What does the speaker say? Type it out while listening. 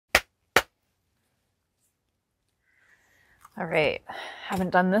All right,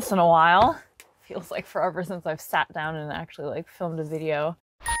 haven't done this in a while. Feels like forever since I've sat down and actually filmed a video.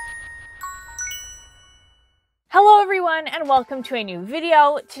 Hello everyone and welcome to a new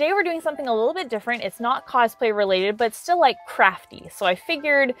video. Today we're doing something a little bit different. It's not cosplay related, but still crafty. So I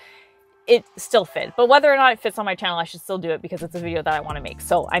figured it still fit, but whether or not it fits on my channel, I should still do it because it's a video that I want to make.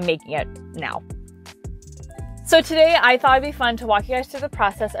 So I'm making it now. So today I thought it'd be fun to walk you guys through the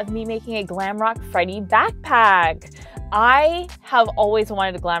process of me making a Glamrock Freddy backpack. I have always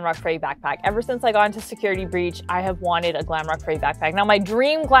wanted a Glamrock Freddy backpack. Ever since I got into Security Breach, I have wanted a Glamrock Freddy backpack. Now my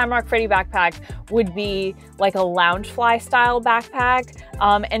dream Glamrock Freddy backpack would be like a Loungefly style backpack.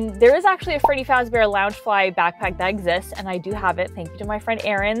 And there is actually a Freddy Fazbear Loungefly backpack that exists, and I do have it. Thank you to my friend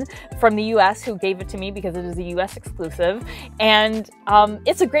Erin from the US who gave it to me because it is a US exclusive. And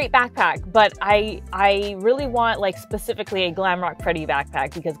it's a great backpack, but I really want specifically a Glamrock Freddy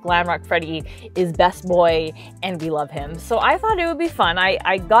backpack because Glamrock Freddy is best boy and we love him. So I thought it would be fun.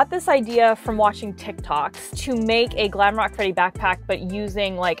 I got this idea from watching TikToks to make a Glamrock Freddy backpack, but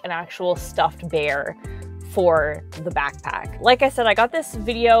using an actual stuffed bear for the backpack. Like I said, I got this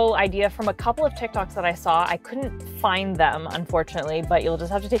video idea from a couple of TikToks that I saw. I couldn't find them, unfortunately, but you'll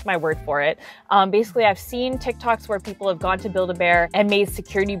just have to take my word for it. Basically, I've seen TikToks where people have gone to Build-A-Bear and made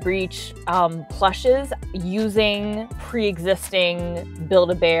Security Breach plushes using pre-existing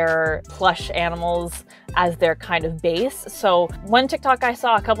Build-A-Bear plush animals as their kind of base. So one TikTok I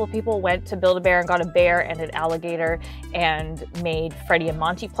saw, a couple of people went to Build-A-Bear and got a bear and an alligator and made Freddy and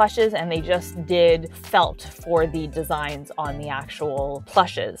Monty plushes, and they just did felt for the designs on the actual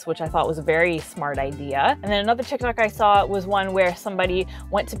plushes, which I thought was a very smart idea. And then another TikTok I saw was one where somebody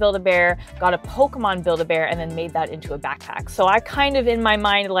went to Build-A-Bear, got a Pokemon Build-A-Bear, and then made that into a backpack. So I kind of, in my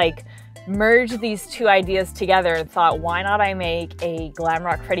mind, merged these two ideas together and thought, why not I make a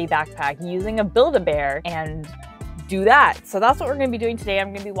Glamrock Freddy backpack using a Build-A-Bear and do that. So that's what we're going to be doing today. I'm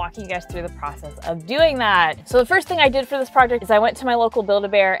going to be walking you guys through the process of doing that. So the first thing I did for this project is I went to my local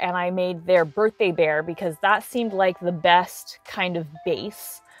Build-A-Bear and I made their birthday bear because that seemed like the best kind of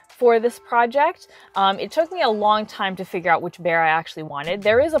base for this project. It took me a long time to figure out which bear I actually wanted.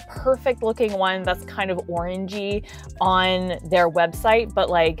 There is a perfect looking one that's kind of orangey on their website,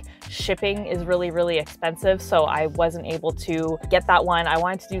 but shipping is really expensive, so I wasn't able to get that one. I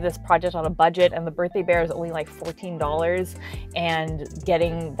wanted to do this project on a budget, and the birthday bear is only $14, and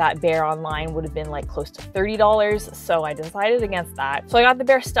getting that bear online would have been close to $30, so I decided against that. So I got the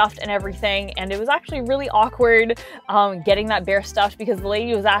bear stuffed and everything, and it was actually really awkward getting that bear stuffed because the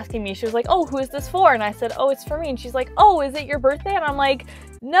lady was asking me, she was like, oh, who is this for? And I said, oh, it's for me. And she's like, oh, is it your birthday? And I'm like,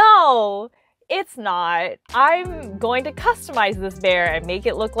 no, it's not. I'm going to customize this bear and make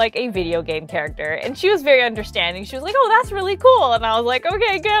it look like a video game character. And she was very understanding. She was like, oh, that's really cool. And I was like,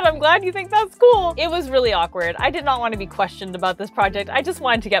 okay, good. I'm glad you think that's cool. It was really awkward. I did not want to be questioned about this project. I just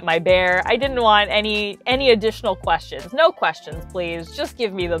wanted to get my bear. I didn't want any additional questions. No questions, please. Just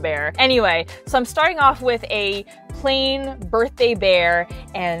give me the bear. Anyway, so I'm starting off with a plain birthday bear,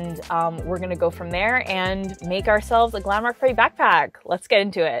 and we're gonna go from there and make ourselves a Glamrock Freddy backpack. Let's get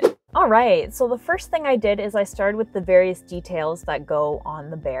into it. All right, so the first thing I did is I started with the various details that go on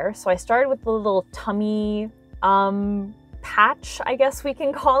the bear. So I started with the little tummy patch, I guess we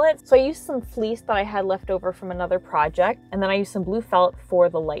can call it. So I used some fleece that I had left over from another project, and then I used some blue felt for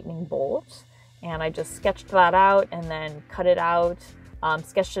the lightning bolt. And I just sketched that out and then cut it out,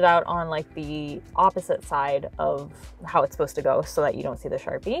 sketched it out on the opposite side of how it's supposed to go so that you don't see the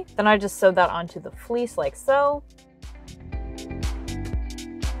Sharpie. Then I just sewed that onto the fleece like so.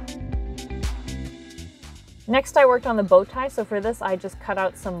 Next, I worked on the bow tie. So for this, I just cut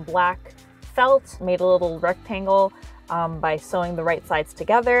out some black felt, made a little rectangle by sewing the right sides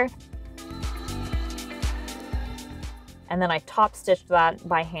together. And then I top stitched that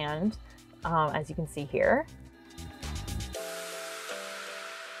by hand, as you can see here.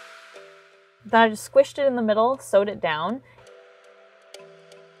 Then I just squished it in the middle, sewed it down,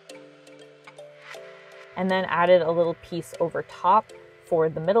 and then added a little piece over top for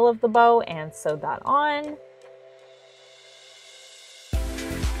the middle of the bow and sewed that on.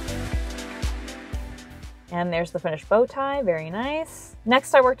 And there's the finished bow tie, very nice.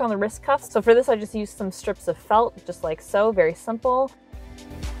 Next, I worked on the wrist cuffs. So for this, I just used some strips of felt, just like so, very simple.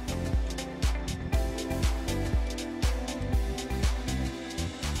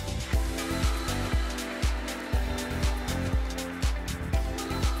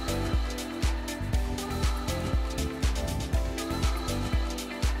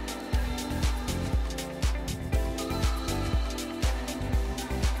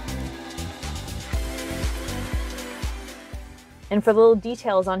 And for the little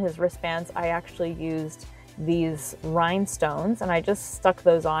details on his wristbands, I actually used these rhinestones, and I just stuck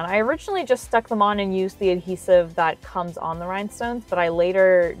those on. I originally just stuck them on and used the adhesive that comes on the rhinestones, but I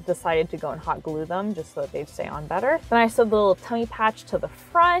later decided to go and hot glue them just so that they'd stay on better. Then I sewed the little tummy patch to the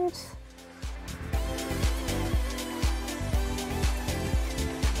front.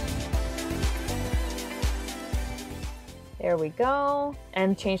 There we go.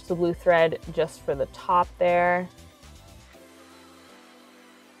 And changed the blue thread just for the top there.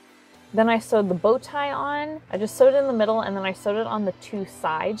 Then I sewed the bow tie on. I just sewed it in the middle and then I sewed it on the two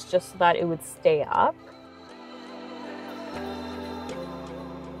sides just so that it would stay up.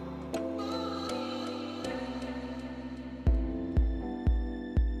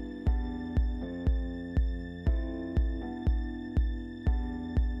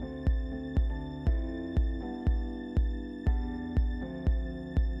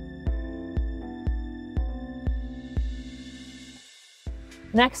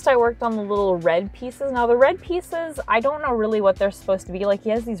 Next, I worked on the little red pieces. Now the red pieces, I don't know really what they're supposed to be. Like, he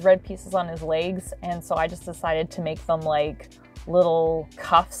has these red pieces on his legs, and so I just decided to make them like little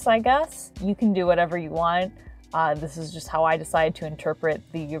cuffs, I guess. You can do whatever you want. This is just how I decided to interpret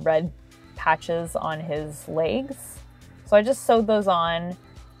the red patches on his legs. So I just sewed those on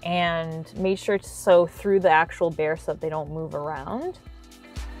and made sure to sew through the actual bear so that they don't move around.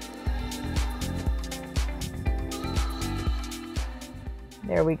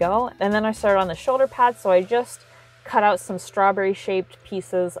 There we go. And then I started on the shoulder pads, so I just cut out some strawberry shaped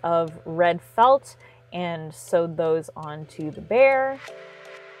pieces of red felt and sewed those onto the bear.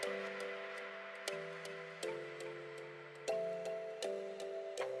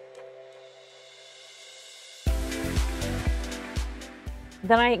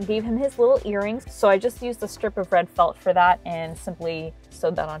 Then I gave him his little earrings, so I just used a strip of red felt for that and simply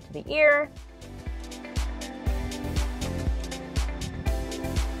sewed that onto the ear.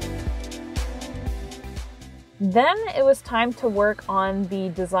 Then it was time to work on the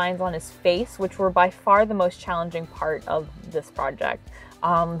designs on his face, which were by far the most challenging part of this project.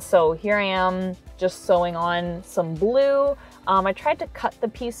 So here I am just sewing on some blue. I tried to cut the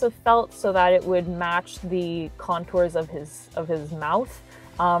piece of felt so that it would match the contours of his mouth.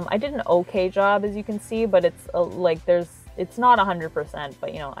 I did an okay job, as you can see, but it's it's not 100%,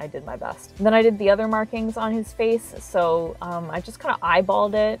 but you know, I did my best. Then I did the other markings on his face, so I just kind of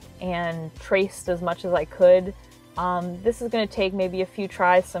eyeballed it and traced as much as I could. This is going to take maybe a few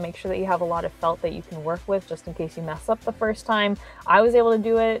tries, so make sure that you have a lot of felt that you can work with just in case you mess up the first time. I was able to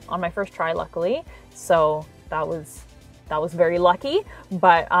do it on my first try, luckily, so that was very lucky.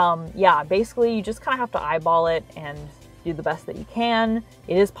 But yeah, basically you just kind of have to eyeball it and do the best that you can.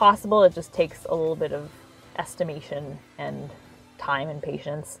 It is possible, it just takes a little bit of estimation and time and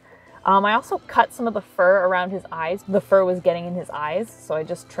patience. I also cut some of the fur around his eyes. The fur was getting in his eyes, so I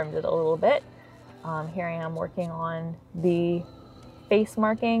just trimmed it a little bit. Here I am working on the face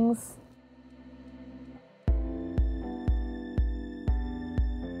markings.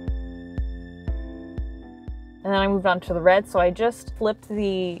 And then I moved on to the red, so I just flipped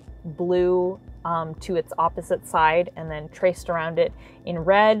the blue to its opposite side and then traced around it in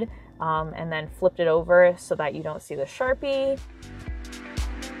red. And then flipped it over so that you don't see the Sharpie.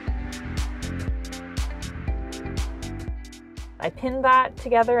 I pinned that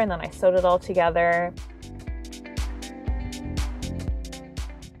together and then I sewed it all together.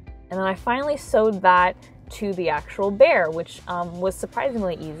 And then I finally sewed that to the actual bear, which was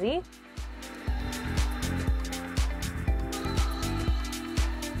surprisingly easy.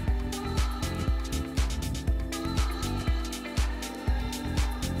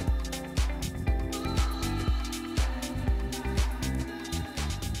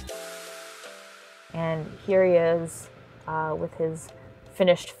 And here he is with his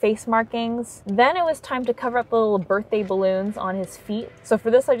finished face markings. Then it was time to cover up the little birthday balloons on his feet. So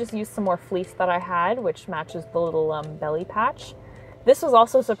for this, I just used some more fleece that I had, which matches the little belly patch. This was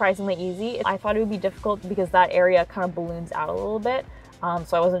also surprisingly easy. I thought it would be difficult because that area kind of balloons out a little bit.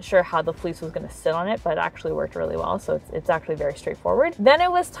 So I wasn't sure how the fleece was going to sit on it, but it actually worked really well. So it's actually very straightforward. Then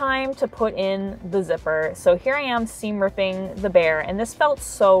it was time to put in the zipper. So here I am seam ripping the bear, and this felt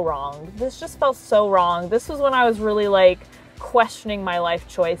so wrong. This just felt so wrong. This was when I was really like questioning my life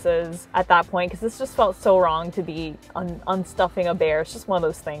choices at that point, because this just felt so wrong to be unstuffing a bear. It's just one of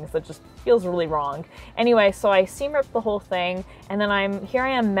those things that just feels really wrong. Anyway, so I seam ripped the whole thing, and then here I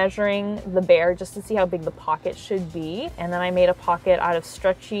am measuring the bear just to see how big the pocket should be. And then I made a pocket out of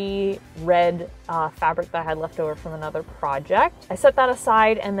stretchy red fabric that I had left over from another project. I set that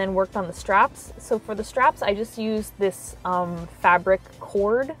aside and then worked on the straps. So for the straps, I just used this fabric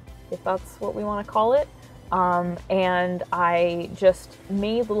cord, if that's what we want to call it. And I just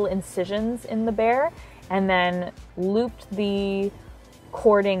made little incisions in the bear, and then looped the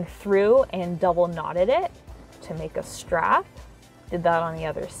cording through and double knotted it to make a strap. Did that on the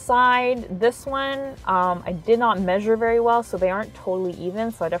other side. This one, I did not measure very well, so they aren't totally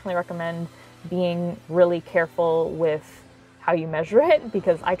even, so I definitely recommend being really careful with how you measure it,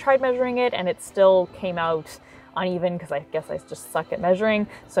 because I tried measuring it and it still came out uneven because I guess I just suck at measuring.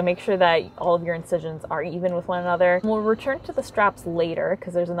 So make sure that all of your incisions are even with one another. We'll return to the straps later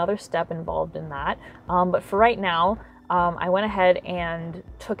because there's another step involved in that. But for right now, I went ahead and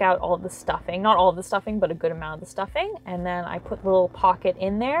took out all of the stuffing, not all of the stuffing, but a good amount of the stuffing. And then I put the little pocket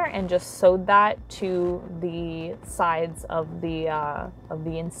in there and just sewed that to the sides of the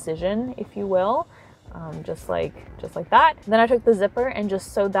incision, if you will. Just like that. Then I took the zipper and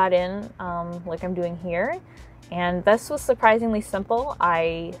just sewed that in like I'm doing here. And this was surprisingly simple.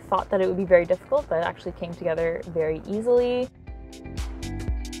 I thought that it would be very difficult, but it actually came together very easily.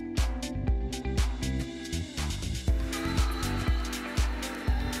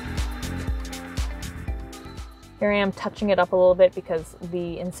 Here I am touching it up a little bit because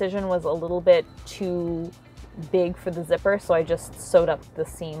the incision was a little bit too big for the zipper, so I just sewed up the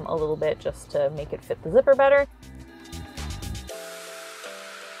seam a little bit just to make it fit the zipper better.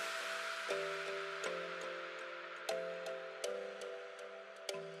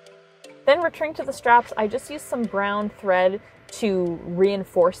 Then returning to the straps, I just used some brown thread to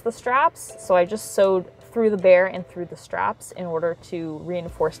reinforce the straps. So I just sewed through the bear and through the straps in order to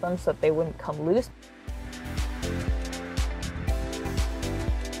reinforce them so that they wouldn't come loose.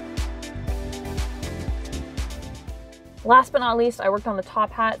 Last but not least, I worked on the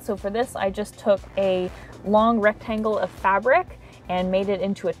top hat. So for this, I just took a long rectangle of fabric and made it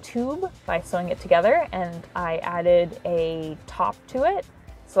into a tube by sewing it together, and I added a top to it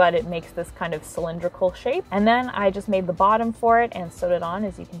so that it makes this kind of cylindrical shape. And then I just made the bottom for it and sewed it on,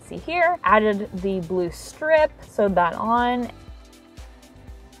 as you can see here. Added the blue strip, sewed that on,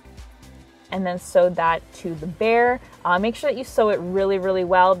 and then sewed that to the bear. Make sure that you sew it really, really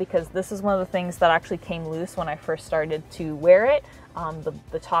well, because this is one of the things that actually came loose when I first started to wear it.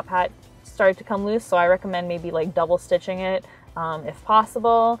 The top hat started to come loose, so I recommend maybe like double stitching it if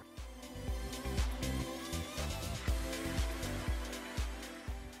possible.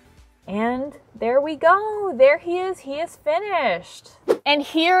 And there we go. There he is. He is finished. And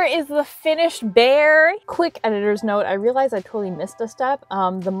here is the finished bear. Quick editor's note. I realized I totally missed a step.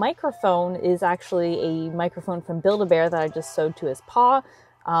 The microphone is actually a microphone from Build-A-Bear that I just sewed to his paw.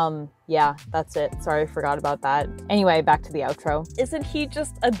 Yeah, that's it. Sorry, I forgot about that. Anyway, back to the outro. Isn't he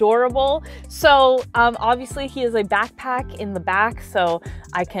just adorable? So, obviously he has a backpack in the back, so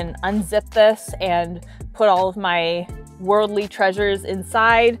I can unzip this and put all of my worldly treasures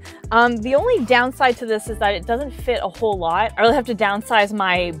inside. The only downside to this is that it doesn't fit a whole lot. I really have to downsize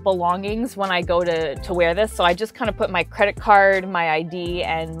my belongings when I go to wear this, so I just kind of put my credit card, my ID,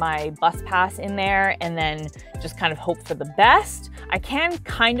 and my bus pass in there, and then just kind of hope for the best. I can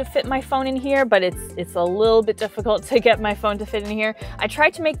kind of fit my phone in here, but it's a little bit difficult to get my phone to fit in here. I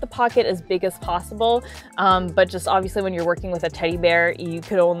tried to make the pocket as big as possible, but just obviously when you're working with a teddy bear, you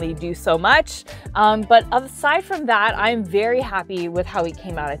could only do so much. But aside from that, I'm very happy with how he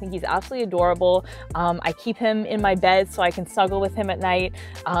came out. I think he's absolutely adorable. I keep him in my bed so I can snuggle with him at night.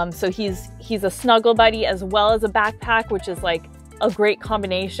 So he's a snuggle buddy as well as a backpack, which is like a great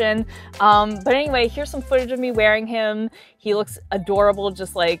combination. But anyway, here's some footage of me wearing him. He looks adorable,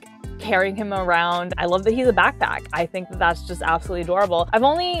 just like carrying him around. I love that he's a backpack. I think that that's just absolutely adorable. I've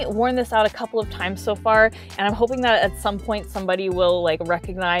only worn this out a couple of times so far, and I'm hoping that at some point somebody will like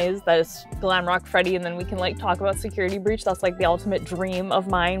recognize that it's Glamrock Freddy, and then we can like talk about security breach. That's like the ultimate dream of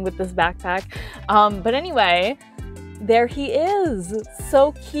mine with this backpack. But anyway, there he is.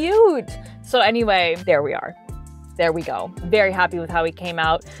 So cute. So anyway, there we are. There we go. Very happy with how he came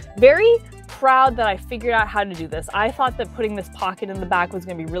out. Very proud that I figured out how to do this. I thought that putting this pocket in the back was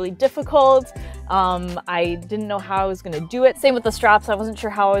going to be really difficult. I didn't know how I was going to do it. Same with the straps. I wasn't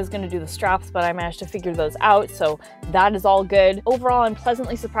sure how I was going to do the straps, but I managed to figure those out, so that is all good. Overall, I'm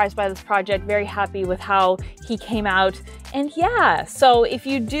pleasantly surprised by this project. Very happy with how he came out. And yeah, so if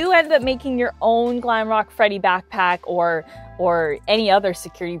you do end up making your own Glamrock Freddy backpack or any other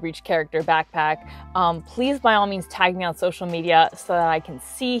security breach character backpack, please by all means tag me on social media so that I can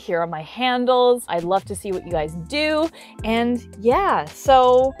see. Here are my handles. I'd love to see what you guys do. And yeah,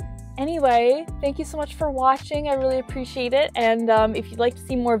 so anyway, thank you so much for watching. I really appreciate it. And if you'd like to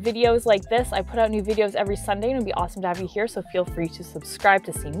see more videos like this, I put out new videos every Sunday, and it'd be awesome to have you here, so feel free to subscribe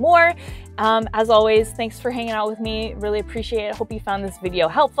to see more. As always, thanks for hanging out with me. Really appreciate it. Hope you found this video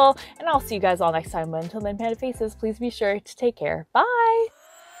helpful, and I'll see you guys all next time. But until then, Panda Faces, please be sure to take care. Bye!